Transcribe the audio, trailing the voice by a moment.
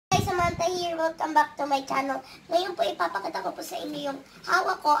Samantha here, welcome back to my channel. Ngayon po ipapakita ko po sa inyo yung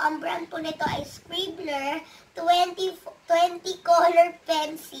hawak ko. Ang brand po nito ay Scribbler 20 color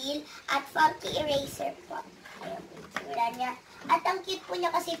pencil at funky eraser po. Ayan po yung niya. At ang cute po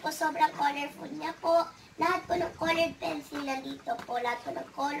niya kasi po sobrang colorful niya po. Lahat po ng colored pencil nandito po. Lahat po ng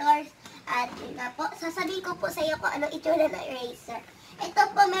colors. At yun na po. Sasabihin ko po sa iyo kung anong itsura ng eraser. Ito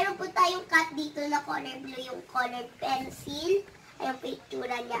po, meron po tayong cut dito na color blue yung colored pencil. Ayan po yung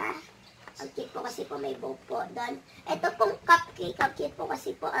itsura niya. Ang cute po kasi po may bow po doon. Ito pong cupcake. Ang cute po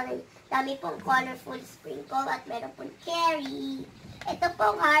kasi po ang dami pong colorful sprinkle at meron pong cherry. Ito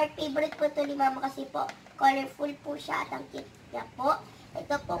pong heart. Favorite po ito ni Mama kasi po colorful po siya at ang cute niya po.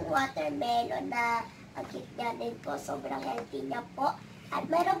 Ito pong watermelon na ang cute niya din po. Sobrang healthy niya po. At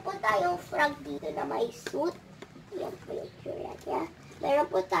meron po tayong frog dito na may suit. Ayan po yung itsura niya. Meron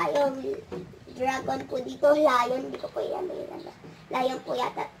po tayong dragon po dito. Lion. Hindi ko po yan. Lion po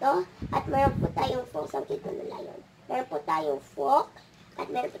yata to. At meron po tayong fork. Ang cute ng lion. Meron po tayong fork. At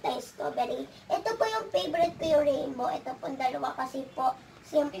meron po tayong strawberry. Ito po yung favorite ko yung rainbow. Ito po dalawa kasi po.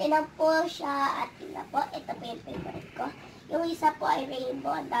 Simple lang po siya. At yun na po. Ito po yung favorite ko. Yung isa po ay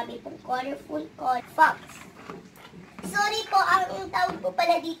rainbow. Ang dami pong colorful fox. Sorry po. Ang tawag po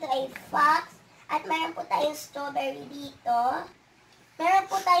pala dito ay fox. At meron po tayong strawberry dito. Meron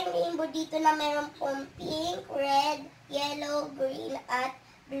po tayong rainbow dito na meron pong pink, red, yellow, green, at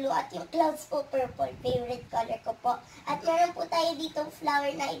blue. At yung clouds po, purple. Favorite color ko po. At meron po tayo ditong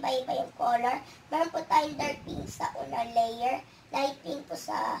flower na iba-iba yung color. Meron po tayong dark pink sa unang layer. Light pink po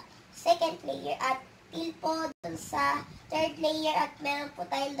sa second layer. At teal po dun sa third layer. At meron po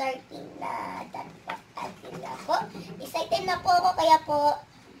tayong dark pink na dot po. At yun na po. Excited na po ako kaya po.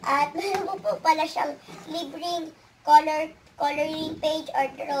 At meron po pala siyang libreng coloring page or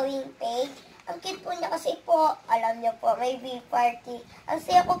drawing page. Ang cute po niya kasi po, alam niyo po, may V-party. Ang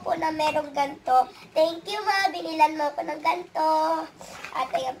saya ko po na merong ganito. Thank you ma, binilan mo ko ng ganito.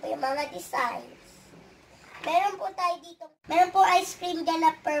 At ayan po yung mga designs. Meron po tayo dito. Meron po ice cream dyan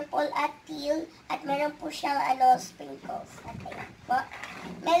na purple at teal. At meron po siyang sprinkles. At ayan po.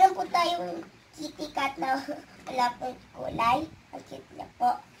 Meron po tayong kitty cat na wala pong kulay. Ang cute niya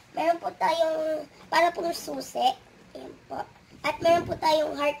po. Meron po tayong para pong susi. Ayan po. At meron po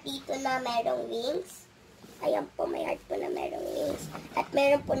tayong heart dito na merong wings. Ayan po, may heart po na merong wings. At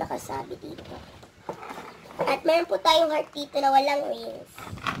meron po nakasabi dito. At meron po tayong heart dito na walang wings.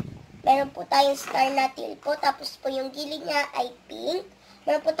 Meron po tayong star na teal po. Tapos po yung gilid niya ay pink.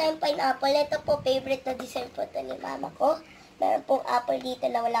 Meron po tayong pineapple. Ito po, favorite na design po ito ni mama ko. Meron pong apple dito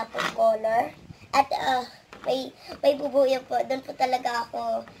na wala pong color. At may bubuyo po. Doon po talaga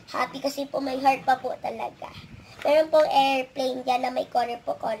ako happy kasi po may heart pa po talaga. Meron pong airplane dyan na may color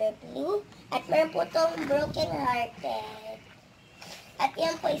po, color blue. At meron po itong broken hearted. At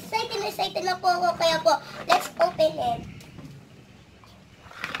yan po, excited na po ako. Kaya po, let's open it.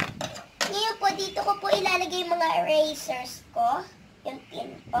 Ngayon po, dito ko po ilalagay yung mga erasers ko. Yung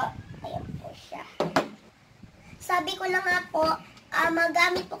pin po. Ayan po siya. Sabi ko na nga po,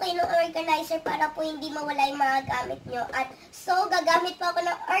 magamit po kayo ng organizer para po hindi mawala yung mga gamit nyo. At so, gagamit po ako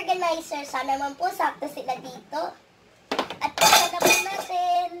ng organizer. Sana naman po sakto sila dito. At buksan na po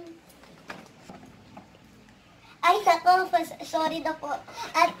natin. Ay, nako, sorry na po.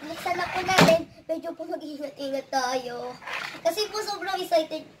 At buksan na po natin. Medyo po mag-ingat-ingat tayo. Kasi po sobrang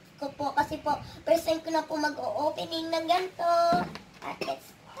excited ko po. Kasi po, first time ko na po mag-o-opening ng ganito. At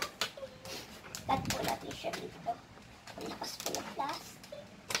let's cut po natin siya dito. Lakas po ng plastic.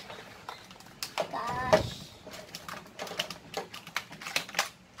 Gosh.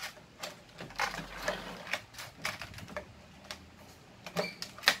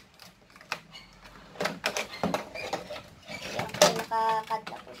 Ayan po, nakakat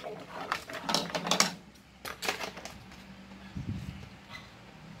na po siya ng plastic.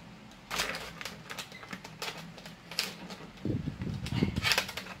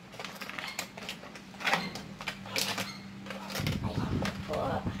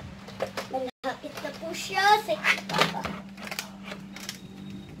 Malapit na po siya sa papa.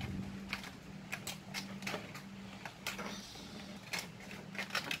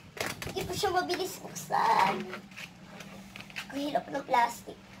 Hindi po siya mabilis buksan. Ang hirap ng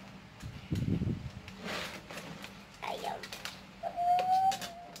plastic. Ayaw.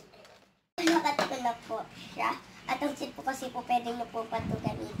 Malapit na po siya. At ang sit po kasi po pwede nyo po pa ito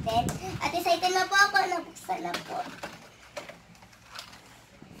gamitin. At excited na po ako. Nabuksan na po.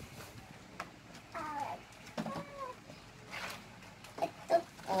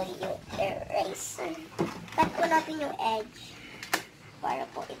 Yung eraser. Cut po natin yung edge para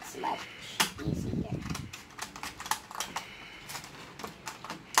po it's much easier.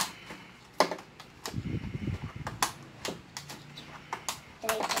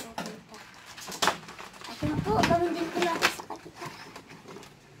 Gagawin din po natin sa kanila.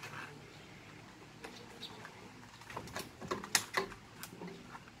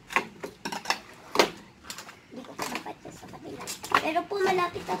 Hindi ko po mapatya sa kanila. Pero po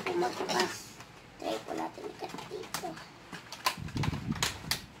malapit na po magbukas. Try po natin ikat dito.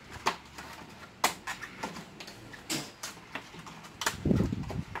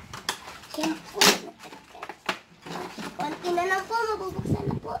 Yan po. Konti na lang po. Mabubuksan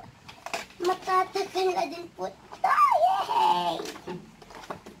na po. Matatagal na din po. Yay!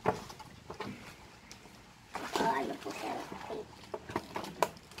 Ano po siya?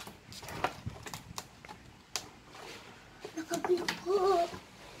 Nakagulo po.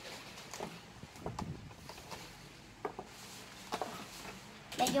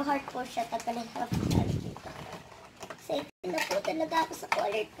 Medyo hard po siya. Tagalin ko dito. Excited na po talaga ako sa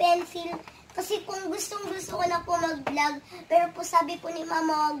colored pencil. Kasi kung gustong-gusto ko na po mag-vlog, pero po sabi po ni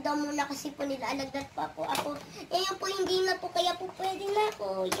Mama, wag daw muna kasi po nilalagnat pa po ako. Ngayon po hindi na po, kaya po pwede na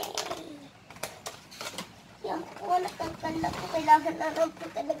ako. Yay! Yan po, natangkal na po. Kailangan na lang po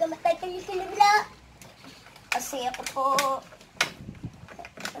talaga matay yung sinibla. Kasi ako po...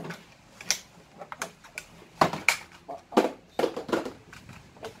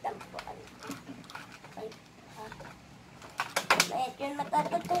 Wait lang po. Mayat yun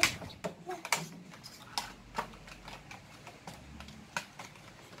matatatay.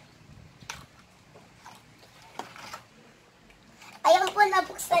 Ayan po,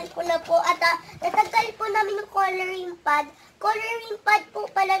 nabuksan ko na po. At natagal po namin yung coloring pad. Coloring pad po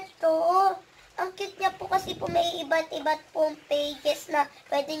pala to. Ang cute niya po kasi po may iba't-iba't pong pages na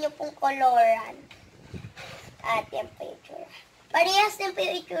pwede nyo pong coloran. At yan po yung itsura. Parehas din po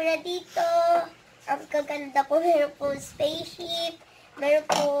yung itsura dito. Ang kaganda po. Meron po spaceship. Meron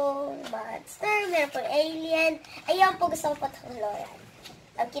po monster. Meron po alien. Ayan po, gusto ko po coloran.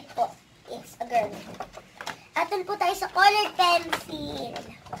 Ang cute po. It's a girl. Atin po tayo sa colored pencil.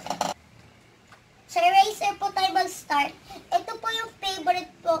 Sa eraser po tayo mag-start. Ito po yung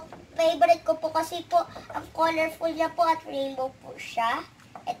favorite ko po kasi po ang colorful niya po at rainbow po siya.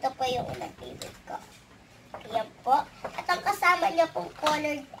 Ito po yung unang favorite ko. Ayan po. At ang kasama niya po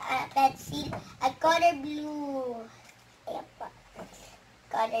colored pencil at color blue. Ayan po.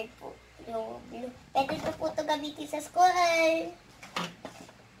 Colored po. Blue. Pwede po ito gamitin sa school.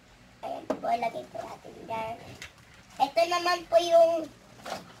 Ayan po, lagay po natin dyan. Ito naman po yung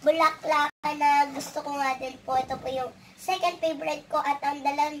bulaklaka na gusto ko nga din po. Ito po yung second favorite ko at ang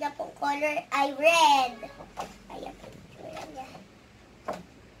dala niya pong color ay red. Ayan po, itsura niya.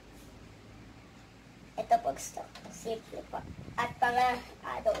 Ito po gusto ko. Simple po. At mga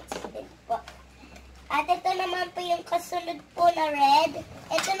adults din po. At ito naman po yung kasunod po na red.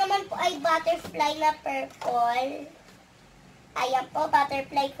 Ito naman po ay butterfly na purple. Ayan po,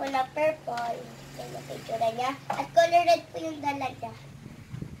 butterfly po na purple. Yung picture niya. At color red po yung dala niya.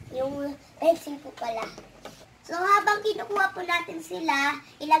 Yung pencil po pala. So, habang kinukuha po natin sila,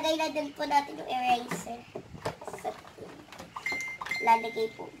 ilagay na din po natin yung eraser.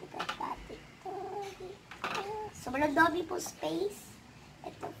 Lalagay po bukas natin. So, malagdami po space.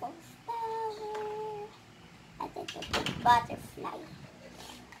 Ito po flower. At ito po butterfly.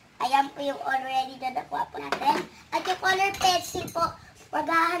 Ayan po yung already na nakuha po natin. At yung color pencil po,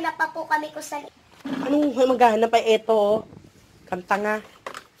 maghahanap pa po kami kung saan. Anong maghahanap pa ito? Kanta nga.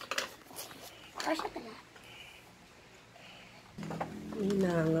 O, siya pala. May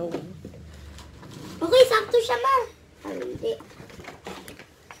nangaw. Okay, sakto siya, ma. Hindi.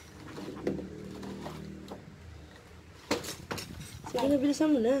 Sige na, bilisan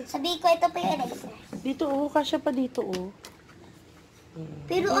mo na. Sabi ko, ito po yung eraser. Dito oh, kasya pa dito oh.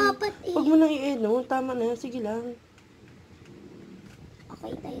 Pero apat eh. Huwag mo nang i-no, tama na, sige lang.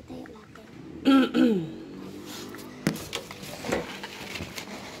 Okay, tayo natin.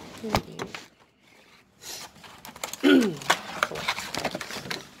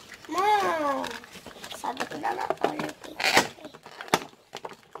 Ma! Sabi ko na nga, color pink.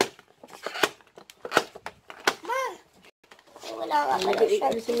 Ma! Wala nga pala siya.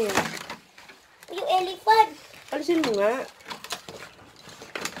 Alisin mo yan. Yung elephant. Alisin mo nga.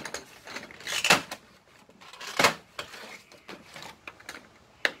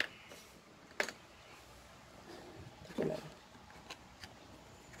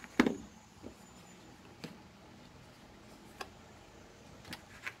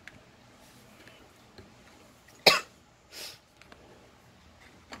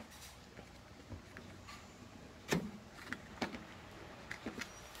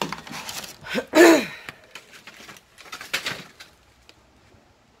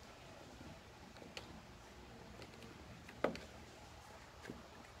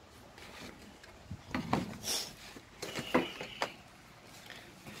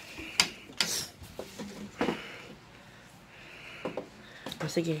 O,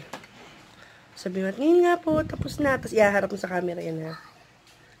 sige. Sabi mo, ngayon nga po, tapos na. Tapos ihaharap mo sa camera yan, ha.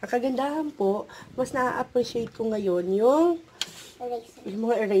 Ang kagandahan po, mas na-appreciate ko ngayon yung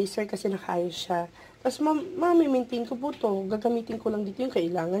mga eraser kasi nakaayos siya. Tapos, mami-maintain ko po to. Gagamitin ko lang dito yung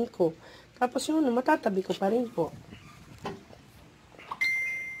kailangan ko. Tapos yun, matatabi ko pa rin po.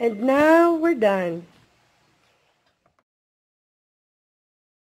 And now, we're done.